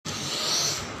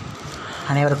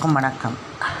அனைவருக்கும் வணக்கம்.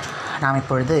 நாம்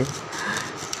இப்பொழுது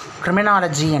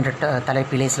கிரிமினாலஜி என்ற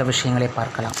தலைப்பிலே சில விஷயங்களை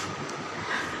பார்க்கலாம்.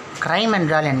 கிரைம்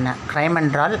என்றால் என்ன? கிரைம்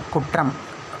என்றால் குற்றம்.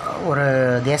 ஒரு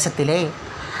தேசத்திலே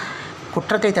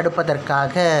குற்றத்தை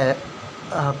தடுப்பதற்காக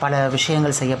பல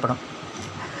விஷயங்கள் செய்யப்படும்.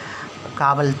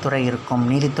 காவல்துறை இருக்கும்,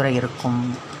 நீதித்துறை இருக்கும்,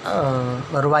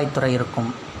 வருவாய்த்துறை இருக்கும்.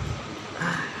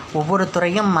 ஒவ்வொரு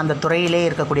துறையும் அந்த துறையிலே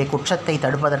இருக்கக்கூடிய குற்றத்தை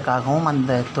தடுப்பதற்காகவும்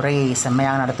அந்த துறையை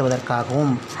செம்மையாக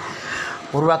நடத்துவதற்காகவும்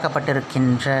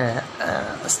உருவாக்கப்பட்டிருக்கின்ற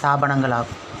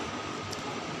ஸ்தாபனங்களாகும்.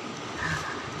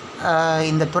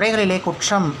 இந்த துறைகளிலே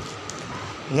குற்றம்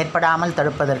ஏற்படாமல்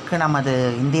தடுப்பதற்கு நமது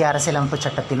இந்திய அரசியலமைப்பு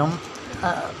சட்டத்திலும்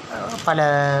பல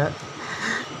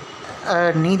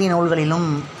நீதி நூல்களிலும்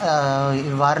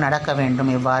இவ்வாறு நடக்க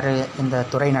வேண்டும், இவ்வாறு இந்த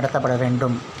துறை நடத்தப்பட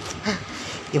வேண்டும்,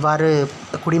 இவ்வாறு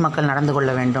குடிமக்கள் நடந்து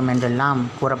கொள்ள வேண்டும் என்றெல்லாம்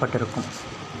கூறப்பட்டிருக்கும்.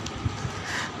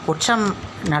 குற்றம்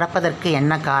நடப்பதற்கு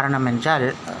என்ன காரணம் என்றால்,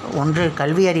 ஒன்று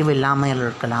கல்வி அறிவு இல்லாமல்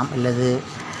இருக்கலாம், அல்லது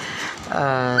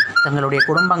தங்களுடைய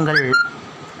குடும்பங்கள்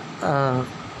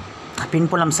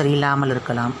பின்புலம் சரியில்லாமல்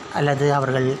இருக்கலாம், அல்லது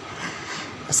அவர்கள்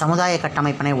சமுதாய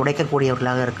கட்டமைப்பினை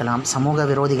உடைக்கக்கூடியவர்களாக இருக்கலாம், சமூக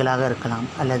விரோதிகளாக இருக்கலாம்,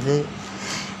 அல்லது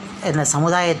இந்த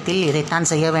சமுதாயத்தில் இதைத்தான்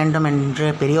செய்ய வேண்டும் என்று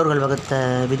பெரியோர்கள் வகுத்த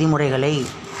விதிமுறைகளை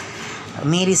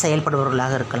மீறி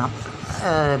செயல்படுபவர்களாக இருக்கலாம்.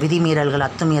 விதிமீறல்கள்,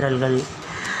 அத்துமீறல்கள்,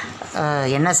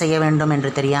 என்ன செய்ய வேண்டும் என்று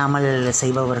தெரியாமல்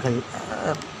செய்பவர்கள்,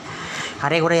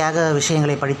 அரைகுறையாக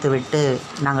விஷயங்களை படித்துவிட்டு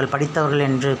நாங்கள் படித்தவர்கள்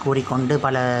என்று கூறிக்கொண்டு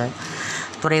பல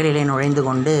துறைகளிலே நுழைந்து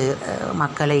கொண்டு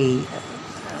மக்களை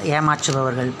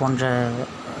ஏமாற்றுபவர்கள் போன்ற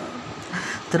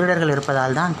திருடர்கள்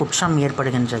இருப்பதால் தான் குற்றம்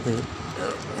ஏற்படுகின்றது.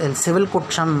 சிவில்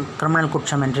குற்றம், கிரிமினல்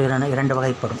குற்றம் என்று இரண்டு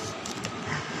வகைப்படும்.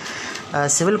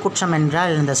 சிவில் குற்றம்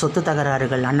என்றால் இந்த சொத்து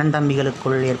தகராறுகள், அண்ணன்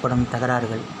தம்பிகளுக்குள் ஏற்படும்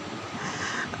தகராறுகள்,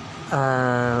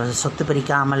 சொத்து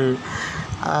பிரிக்காமல்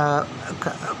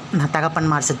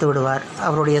தகப்பன்மார் செத்து விடுவார்,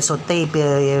 அவருடைய சொத்தை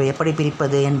எப்படி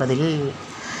பிரிப்பது என்பதில்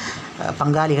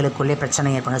பங்காளிகளுக்குள்ளே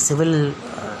பிரச்சனை ஏற்படும். சிவில்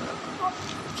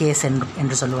கேஸ்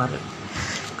என்று சொல்லுவார்கள்.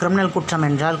 கிரிமினல் குற்றம்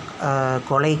என்றால்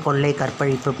கொலை, கொள்ளை,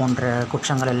 கற்பழிப்பு போன்ற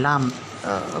குற்றங்கள் எல்லாம்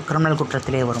கிரிமினல்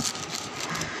குற்றத்திலே வரும்.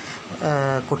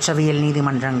 குற்றவியல்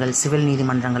நீதிமன்றங்கள், சிவில்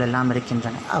நீதிமன்றங்கள் எல்லாம்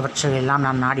இருக்கின்றன. அவற்றையெல்லாம்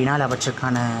நாம் நாடினால்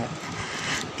அவற்றுக்கான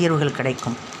தீர்வுகள்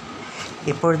கிடைக்கும்.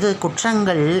 இப்பொழுது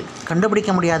குற்றங்கள்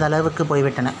கண்டுபிடிக்க முடியாத அளவுக்கு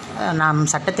போய்விட்டன. நாம்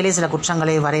சட்டத்திலே சில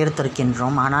குற்றங்களை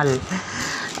வரையறுத்திருக்கின்றோம். ஆனால்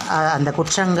அந்த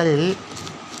குற்றங்கள்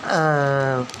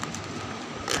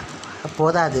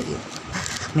போதாது.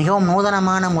 மிகவும்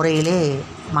நூதனமான முறையிலே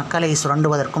மக்களை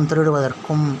சுரண்டுவதற்கும்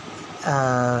திருடுவதற்கும்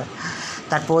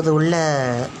தற்போது உள்ள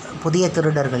புதிய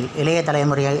திருடர்கள், இளைய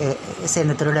தலைமுறையை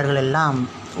சேர்ந்த திருடர்கள் எல்லாம்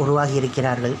உருவாகி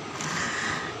இருக்கிறார்கள்.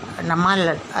 நம்மால்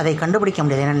அதை கண்டுபிடிக்க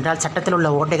முடியாது. ஏனென்றால் சட்டத்தில் உள்ள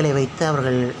ஓட்டைகளை வைத்து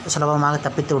அவர்கள் சுலபமாக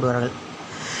தப்பித்து விடுவார்கள்.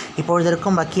 இப்பொழுது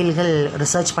இருக்கும் வக்கீல்கள்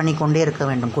ரிசர்ச் பண்ணி கொண்டே இருக்க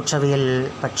வேண்டும். குற்றவியல்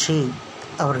பற்றி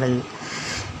அவர்கள்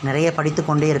நிறைய படித்து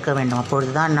கொண்டே இருக்க வேண்டும்.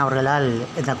 அப்பொழுது தான் அவர்களால்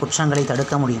இந்த குற்றங்களை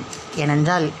தடுக்க முடியும்.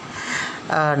 ஏனென்றால்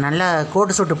நல்ல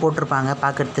கோட்டு சூட்டு போட்டிருப்பாங்க,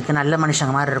 பார்க்குறதுக்கு நல்ல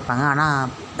மனுஷங்க மாதிரி இருப்பாங்க.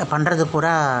 ஆனால் பண்ணுறது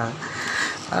பூரா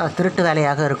திருட்டு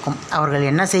வேலையாக இருக்கும். அவர்கள்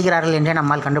என்ன செய்கிறார்கள் என்றே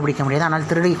நம்மால் கண்டுபிடிக்க முடியாது. ஆனால்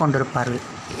திருடி கொண்டிருப்பார்கள்.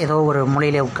 ஏதோ ஒரு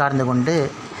மூலையிலே உட்கார்ந்து கொண்டு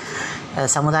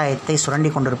சமுதாயத்தை சுரண்டி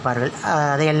கொண்டிருப்பார்கள்.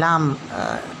 அதையெல்லாம்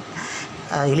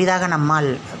எளிதாக நம்மால்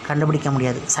கண்டுபிடிக்க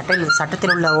முடியாது.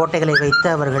 சட்டத்தில் உள்ள ஓட்டைகளை வைத்து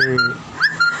அவர்கள்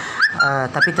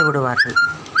தப்பித்து விடுவார்கள்.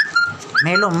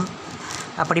 மேலும்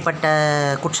அப்படிப்பட்ட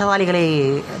குற்றவாளிகளை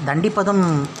தண்டிப்பதும்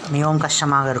மிகவும்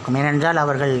கஷ்டமாக இருக்கும். ஏனென்றால்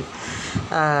அவர்கள்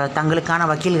தங்களுக்கான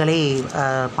வக்கீல்களை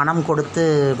பணம் கொடுத்து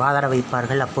வாதாட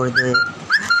வைப்பார்கள். அப்பொழுது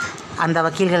அந்த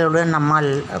வக்கீல்களுடன் நம்மால்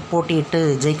போட்டியிட்டு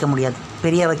ஜெயிக்க முடியாது.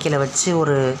 பெரிய வக்கீலை வச்சு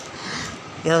ஒரு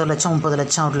 20 லட்சம் 30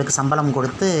 லட்சம் அவர்களுக்கு சம்பளம்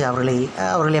கொடுத்து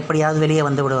அவர்கள் எப்படியாவது வெளியே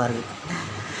வந்து விடுவார்கள்.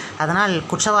 அதனால்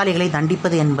குற்றவாளிகளை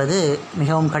தண்டிப்பது என்பது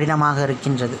மிகவும் கடினமாக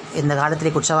இருக்கின்றது. இந்த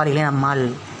காலத்திலே குற்றவாளிகளை நம்மால்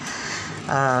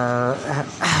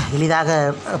எளிதாக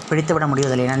பிடித்துவிட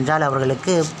முடிவதில்லை. ஏனென்றால்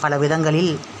அவர்களுக்கு பல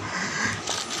விதங்களில்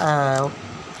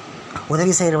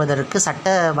உதவி செய்வதற்கு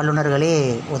சட்ட வல்லுநர்களே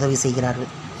உதவி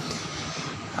செய்கிறார்கள்.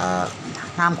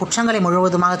 நாம் குற்றங்களை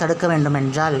முழுவதுமாக தடுக்க வேண்டும்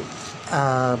என்றால்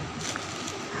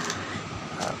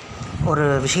ஒரு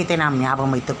விஷயத்தை நாம்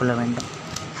ஞாபகம் வைத்துக் கொள்ள வேண்டும்.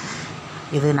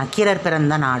 இது நக்கீரர்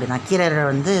பிறந்த நாடு. நக்கீரர்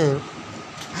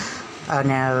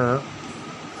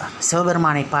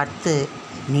சிவபெருமானை பார்த்து,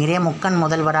 நீரே முக்கண்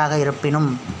முதல்வராக இருப்பினும்,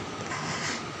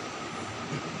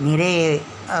 நீரே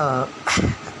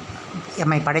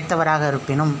எம்மை படைத்தவராக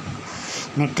இருப்பினும்,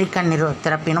 நெற்றிக்கண்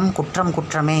திறப்பினும் குற்றம்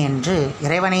குற்றமே என்று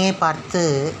இறைவனையே பார்த்து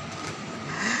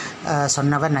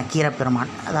சொன்னவர் நக்கீர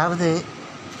பெருமான். அதாவது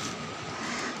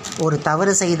ஒரு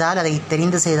தவறு செய்தால், அதை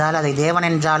தெரிந்து செய்தால், அதை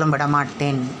தேவனென்றாலும்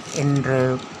விடமாட்டேன் என்று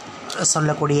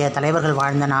சொல்லக்கூடிய தலைவர்கள்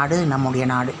வாழ்ந்த நாடு நம்முடைய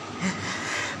நாடு.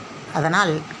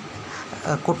 அதனால்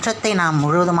குற்றத்தை நாம்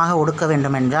முழுவதுமாக ஒடுக்க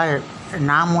வேண்டுமென்றால்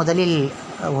நாம் முதலில்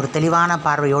ஒரு தெளிவான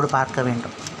பார்வையோடு பார்க்க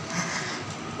வேண்டும்.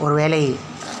 ஒருவேளை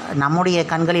நம்முடைய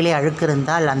கண்களிலே அழுக்கு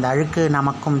இருந்தால் அந்த அழுக்கு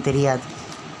நமக்கும் தெரியாது.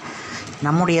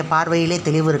 நம்முடைய பார்வையிலே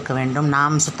தெளிவு இருக்க வேண்டும்.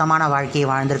 நாம் சுத்தமான வாழ்க்கையை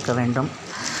வாழ்ந்திருக்க வேண்டும்.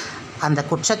 அந்த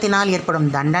குற்றத்தினால் ஏற்படும்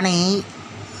தண்டனையை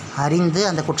அறிந்து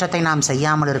அந்த குற்றத்தை நாம்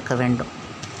செய்யாமல் இருக்க வேண்டும்.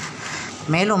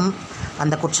 மேலும்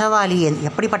அந்த குற்றவாளி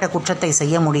எப்படிப்பட்ட குற்றத்தை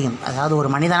செய்ய முடியும், அதாவது ஒரு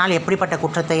மனிதனால் எப்படிப்பட்ட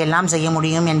குற்றத்தை எல்லாம் செய்ய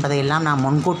முடியும் என்பதையெல்லாம் நாம்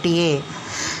முன்கூட்டியே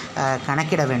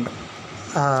கணக்கிட வேண்டும்.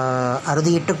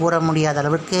 அறுதியிட்டு கூற முடியாத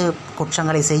அளவுக்கு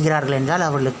குற்றங்களை செய்கிறார்கள் என்றால்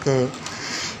அவர்களுக்கு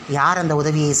யார் அந்த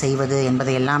உதவியை செய்வது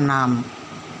என்பதையெல்லாம் நாம்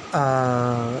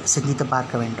சிந்தித்து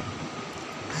பார்க்க வேண்டும்.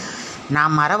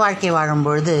 நாம் மர வாழ்க்கை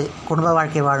வாழும்பொழுது, குடும்ப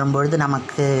வாழ்க்கை வாழும்பொழுது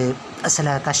நமக்கு சில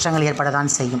கஷ்டங்கள் ஏற்பட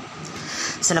தான் செய்யும்.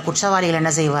 சில குற்றவாளிகள்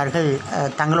என்ன செய்வார்கள்,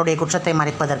 தங்களுடைய குற்றத்தை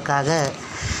மறைப்பதற்காக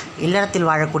இல்லறத்தில்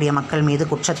வாழக்கூடிய மக்கள் மீது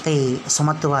குற்றத்தை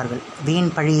சுமத்துவார்கள்,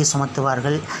 வீண் பழியை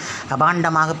சுமத்துவார்கள்,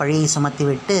 அபாண்டமாக பழியை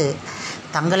சுமத்திவிட்டு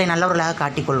தங்களை நல்லவர்களாக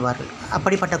காட்டிக்கொள்வார்கள்.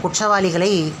 அப்படிப்பட்ட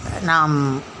குற்றவாளிகளை நாம்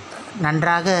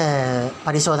நன்றாக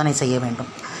பரிசோதனை செய்ய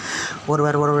வேண்டும்.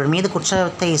 ஒருவர் மீது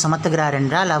குற்றத்தை சுமத்துகிறார்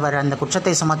என்றால் அவர் அந்த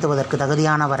குற்றத்தை சுமத்துவதற்கு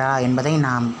தகுதியானவரா என்பதை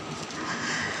நாம்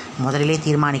முதலிலே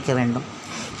தீர்மானிக்க வேண்டும்.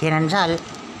 ஏனென்றால்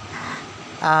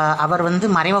அவர்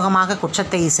மறைமுகமாக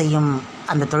குற்றத்தை செய்யும்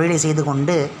அந்த தொழிலை செய்து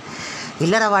கொண்டு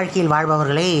இல்லற வாழ்க்கையில்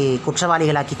வாழ்பவர்களை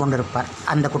குற்றவாளிகளாக்கி கொண்டிருப்பார்,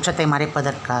 அந்த குற்றத்தை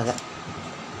மறைப்பதற்காக.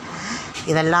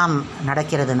 இதெல்லாம்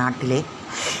நடக்கிறது நாட்டிலே.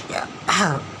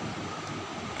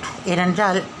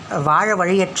 ஏனென்றால் வாழ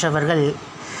வழியற்றவர்கள்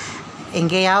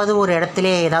எங்கேயாவது ஒரு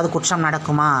இடத்திலே ஏதாவது குற்றம்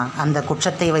நடக்குமா, அந்த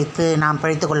குற்றத்தை வைத்து நாம்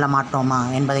பிழைத்து கொள்ள மாட்டோமா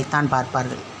என்பதைத்தான்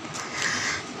பார்ப்பார்கள்.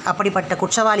 அப்படிப்பட்ட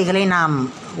குற்றவாளிகளை நாம்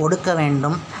ஒடுக்க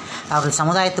வேண்டும். அவர்கள்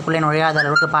சமுதாயத்துக்குள்ளே நுழையாத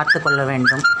அளவுக்கு பார்த்து கொள்ள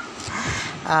வேண்டும்.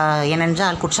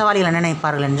 ஏனென்றால் குற்றவாளிகள் என்ன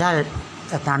நினைப்பார்கள் என்றால்,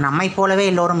 நம்மை போலவே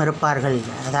எல்லோரும் இருப்பார்கள்,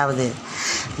 அதாவது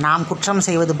நாம் குற்றம்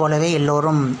செய்வது போலவே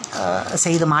எல்லோரும்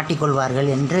செய்து மாட்டிக்கொள்வார்கள்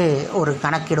என்று ஒரு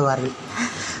கணக்கிடுவார்கள்.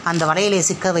 அந்த வலையிலே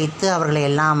சிக்க வைத்து அவர்களை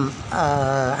எல்லாம்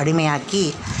அடிமையாக்கி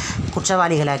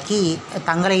குற்றவாளிகளாக்கி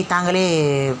தங்களை தாங்களே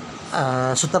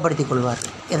சுத்தப்படுத்தி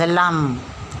கொள்வார்கள். இதெல்லாம்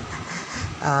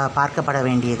பார்க்கப்பட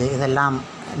வேண்டியது. இதெல்லாம்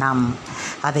நாம்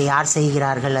அதை யார்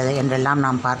செய்கிறார்கள் என்றெல்லாம்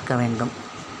நாம் பார்க்க வேண்டும்.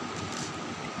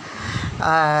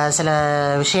 சில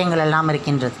விஷயங்கள் எல்லாம்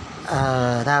இருக்கின்றது.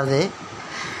 அதாவது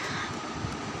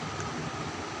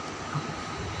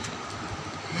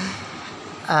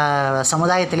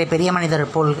சமுதாயத்திலே பெரிய மனிதர்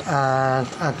போல்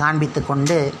காண்பித்து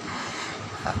கொண்டு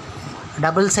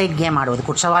டபுள் சைட் கேம் ஆடுவது,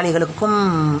 குற்றவாளிகளுக்கும்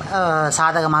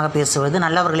சாதகமாக பேசுவது,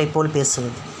 நல்லவர்களைப் போல்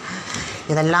பேசுவது,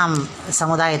 இதெல்லாம்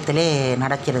சமுதாயத்திலே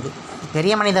நடக்கிறது.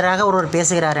 பெரிய மனிதராக ஒருவர்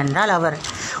பேசுகிறார் என்றால் அவர்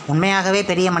உண்மையாகவே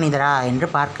பெரிய மனிதரா என்று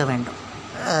பார்க்க வேண்டும்.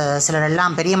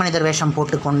 சிலரெல்லாம் பெரிய மனிதர் வேஷம்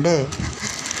போட்டுக்கொண்டு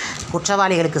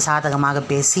குற்றவாளிகளுக்கு சாதகமாக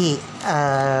பேசி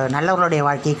நல்லவர்களுடைய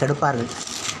வாழ்க்கையை கெடுப்பார்கள்.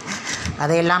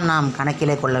 அதையெல்லாம் நாம்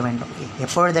கணக்கிலே கொள்ள வேண்டும்.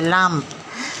 எப்பொழுதெல்லாம்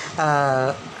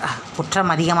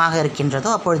குற்றம் அதிகமாக இருக்கின்றதோ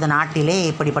அப்பொழுது நாட்டிலே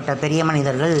இப்படிப்பட்ட பெரிய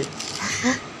மனிதர்கள்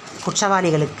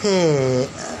குற்றவாளிகளுக்கு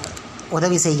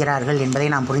உதவி செய்கிறார்கள் என்பதை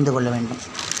நாம் புரிந்து கொள்ள வேண்டும்.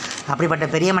 அப்படிப்பட்ட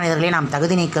பெரிய மனிதர்களை நாம்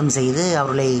தகுதி நீக்கம் செய்து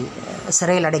அவர்களை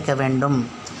சிறையில் அடைக்க வேண்டும்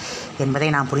என்பதை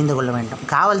நாம் புரிந்து கொள்ள வேண்டும்.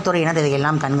 காவல்துறையினர்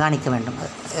இதையெல்லாம் கண்காணிக்க வேண்டும்.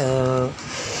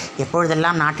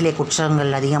 எப்பொழுதெல்லாம் நாட்டிலே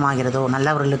குற்றங்கள் அதிகமாகிறதோ,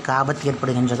 நல்லவர்களுக்கு ஆபத்து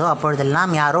ஏற்படுகின்றதோ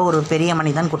அப்பொழுதெல்லாம் யாரோ ஒரு பெரிய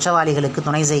மனிதன் குற்றவாளிகளுக்கு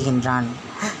துணை செய்கின்றான்,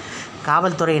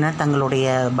 காவல்துறையினர் தங்களுடைய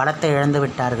பலத்தை இழந்து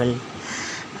விட்டார்கள்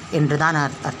என்றுதான்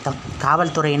அர்த்தம்.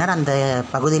 காவல்துறையினர் அந்த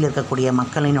பகுதியில் இருக்கக்கூடிய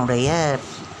மக்களினுடைய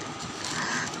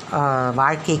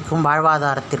வாழ்க்கைக்கும்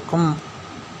வாழ்வாதாரத்திற்கும்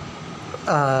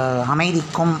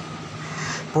அமைதிக்கும்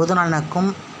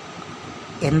பொதுநலனுக்கும்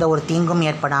எந்த ஒரு தீங்கும்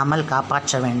ஏற்படாமல்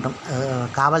காப்பாற்ற வேண்டும்.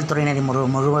 காவல்துறையினரை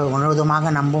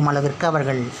முழுவதுமாக நம்பும் அளவிற்கு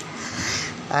அவர்கள்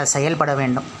செயல்பட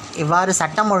வேண்டும். இவ்வாறு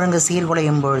சட்டம் ஒழுங்கு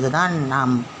சீர்குலையும் பொழுதுதான்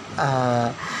நாம்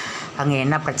அங்கே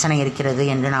என்ன பிரச்சனை இருக்கிறது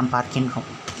என்று நாம் பார்க்கின்றோம்.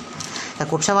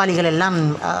 குற்றவாளிகள் எல்லாம்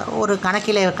ஒரு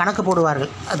கணக்கு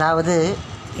போடுவார்கள். அதாவது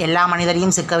எல்லா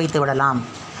மனிதரையும் சிக்க வைத்து விடலாம்,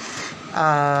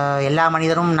 எல்லா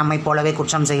மனிதரும் நம்மை போலவே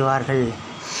குற்றம் செய்வார்கள்,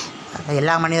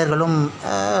 எல்லா மனிதர்களும்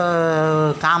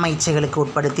காம இச்சைகளுக்கு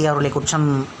உட்படுத்தி அவர்களை குற்றம்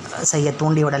செய்ய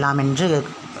தூண்டிவிடலாம் என்று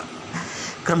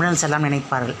கிரிமினல்ஸ் எல்லாம்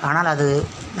நினைப்பார்கள். ஆனால் அது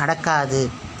நடக்காது.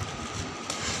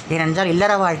 ஏனென்றால்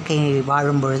இல்லற வாழ்க்கை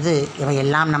வாழும் பொழுது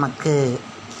இவையெல்லாம் நமக்கு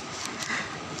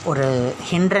ஒரு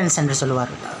ஹிண்ட்ரன்ஸ் என்று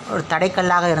சொல்லுவார்கள். ஒரு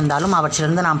தடைக்கல்லாக இருந்தாலும்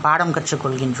அவற்றிலிருந்து நாம் பாடம்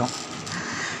கற்றுக்கொள்கின்றோம்.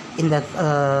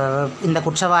 இந்த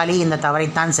குற்றவாளி இந்த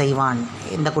தவறைத்தான் செய்வான்,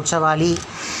 இந்த குற்றவாளி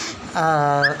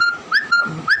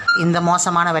இந்த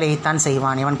மோசமான வேலையைத்தான்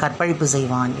செய்வான், இவன் கற்பழிப்பு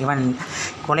செய்வான், இவன்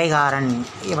கொலைகாரன்,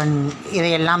 இவன்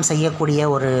இதையெல்லாம் செய்யக்கூடிய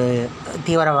ஒரு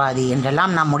தீவிரவாதி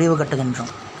என்றெல்லாம் நாம் முடிவு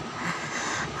கட்டுகின்றோம்.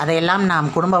 அதையெல்லாம்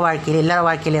நாம் குடும்ப வாழ்க்கையில், இல்லற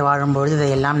வாழ்க்கையிலே வாழும்பொழுது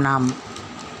இதையெல்லாம் நாம்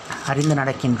அறிந்து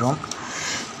நடக்கின்றோம்.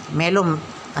 மேலும்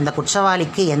அந்த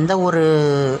குற்றவாளிக்கு எந்த ஒரு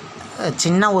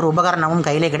சின்ன ஒரு உபகரணமும்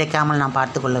கையிலே கிடைக்காமல் நாம்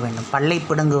பார்த்து கொள்ள வேண்டும். பல்லை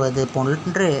பிடுங்குவது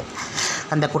போன்று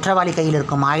அந்த குற்றவாளி கையில்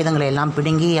இருக்கும் ஆயுதங்களை எல்லாம்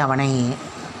பிடுங்கி அவனை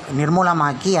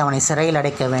நிர்மூலமாக்கி அவனை சிறையில்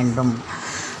அடைக்க வேண்டும்.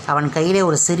 அவன் கையிலே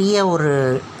ஒரு சிறிய ஒரு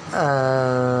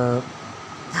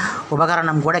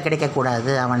உபகரணம் கூட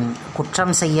கிடைக்கக்கூடாது. அவன்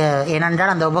குற்றம் செய்ய,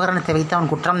 ஏனென்றால் அந்த உபகரணத்தை வைத்து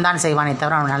அவன் குற்றம்தான் செய்வானே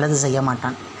தவிர அவன் நல்லது செய்ய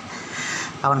மாட்டான்.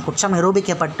 அவன் குற்றம்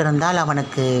நிரூபிக்கப்பட்டிருந்தால்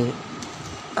அவனுக்கு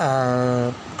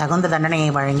தகுந்த தண்டனையை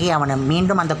வழங்கி அவனை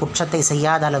மீண்டும் அந்த குற்றத்தை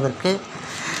செய்யாத அளவிற்கு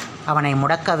அவனை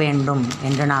முடக்க வேண்டும்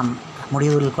என்று நாம்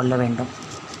முடிவில் கொள்ள வேண்டும்.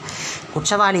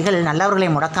 குற்றவாளிகள் நல்லவர்களை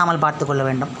முடக்காமல் பார்த்து கொள்ள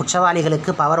வேண்டும்.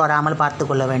 குற்றவாளிகளுக்கு பவர் வராமல் பார்த்து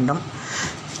கொள்ள வேண்டும்.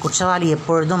 குற்றவாளி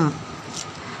எப்பொழுதும்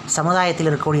சமுதாயத்தில்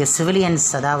இருக்கக்கூடிய சிவிலியன்ஸ்,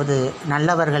 அதாவது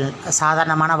நல்லவர்கள்,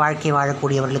 சாதாரணமான வாழ்க்கை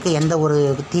வாழக்கூடியவர்களுக்கு எந்த ஒரு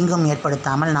தீங்கும்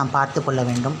ஏற்படுத்தாமல் நாம் பார்த்து கொள்ள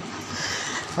வேண்டும்.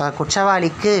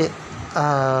 குற்றவாளிக்கு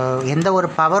எந்த ஒரு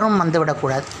பவரும்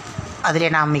வந்துவிடக்கூடாது. அதிலே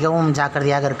நாம் மிகவும்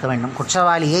ஜாக்கிரதையாக இருக்க வேண்டும்.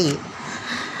 குற்றவாளியை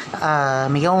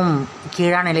மிகவும்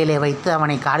கீழான நிலையிலே வைத்து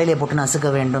அவனை காலிலே போட்டு நசுக்க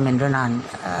வேண்டும் என்று நான்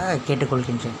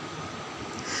கேட்டுக்கொள்கின்றேன்.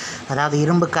 அதாவது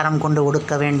இரும்பு கரம் கொண்டு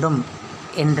ஒடுக்க வேண்டும்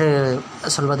என்று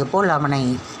சொல்வது போல் அவனை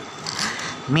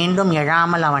மீண்டும்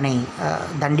எழாமல் அவனை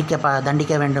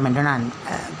தண்டிக்க வேண்டும் என்று நான்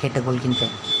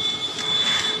கேட்டுக்கொள்கின்றேன்.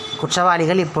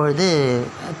 குற்றவாளிகள் இப்பொழுது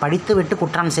படித்துவிட்டு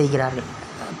குற்றம் செய்கிறார்கள்.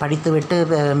 படித்துவிட்டு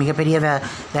மிகப்பெரிய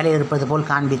வேலையில் இருப்பது போல்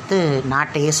காண்பித்து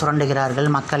நாட்டையே சுரண்டுகிறார்கள்.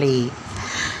 மக்களை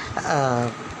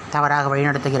தவறாக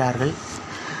வழிநடத்துகிறார்கள்.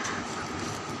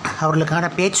 அவர்களுக்கான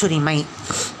பேச்சுரிமை,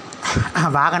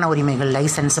 வாகன உரிமைகள்,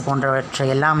 லைசன்ஸ் போன்றவற்றை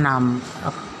எல்லாம் நாம்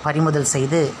பறிமுதல்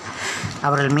செய்து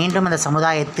அவர்கள் மீண்டும் அந்த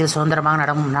சமுதாயத்தில் சுதந்திரமாக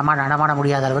நடமாட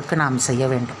முடியாத அளவுக்கு நாம் செய்ய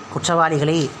வேண்டும்.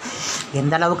 குற்றவாளிகளை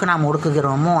எந்த அளவுக்கு நாம்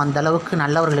ஒடுக்குகிறோமோ அந்த அளவுக்கு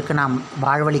நல்லவர்களுக்கு நாம்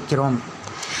வாழ்வளிக்கிறோம்,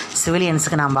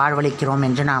 சிவிலியன்ஸுக்கு நாம் வாழ்வளிக்கிறோம்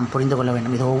என்று நாம் புரிந்து கொள்ள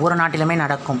வேண்டும். இது ஒவ்வொரு நாட்டிலுமே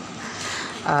நடக்கும்.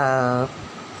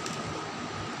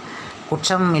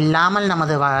 குற்றம் இல்லாமல்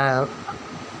நமது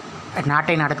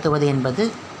நாட்டை நடத்துவது என்பது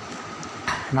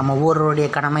நம்ம ஒவ்வொருவருடைய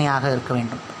கடமையாக இருக்க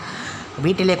வேண்டும்.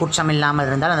 வீட்டிலே குற்றம் இல்லாமல்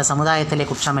இருந்தால் அந்த சமுதாயத்திலே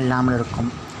குற்றம் இல்லாமல் இருக்கும்.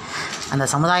 அந்த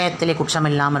சமுதாயத்திலே குற்றம்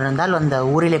இல்லாமல் இருந்தால் அந்த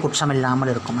ஊரிலே குற்றம்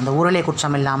இல்லாமல் இருக்கும். அந்த ஊரிலே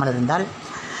குற்றம் இல்லாமல் இருந்தால்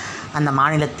அந்த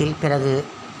மாநிலத்தில், பிறகு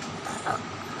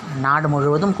நாடு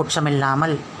முழுவதும்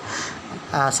குற்றமில்லாமல்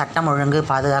சட்டம் ஒழுங்கு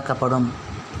பாதுகாக்கப்படும்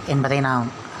என்பதை நாம்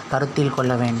கருத்தில்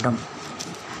கொள்ள வேண்டும்.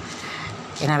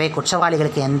 எனவே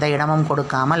குற்றவாளிகளுக்கு எந்த இடமும்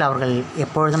கொடுக்காமல் அவர்கள்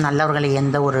எப்பொழுதும் நல்லவர்களை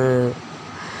எந்த ஒரு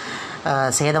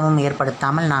சேதமும்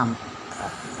ஏற்படுத்தாமல் நாம்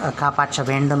காப்பாற்ற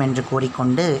வேண்டும் என்று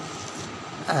கூறிக்கொண்டு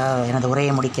எனது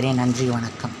உரையை முடிக்கிறேன். நன்றி,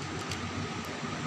 வணக்கம்.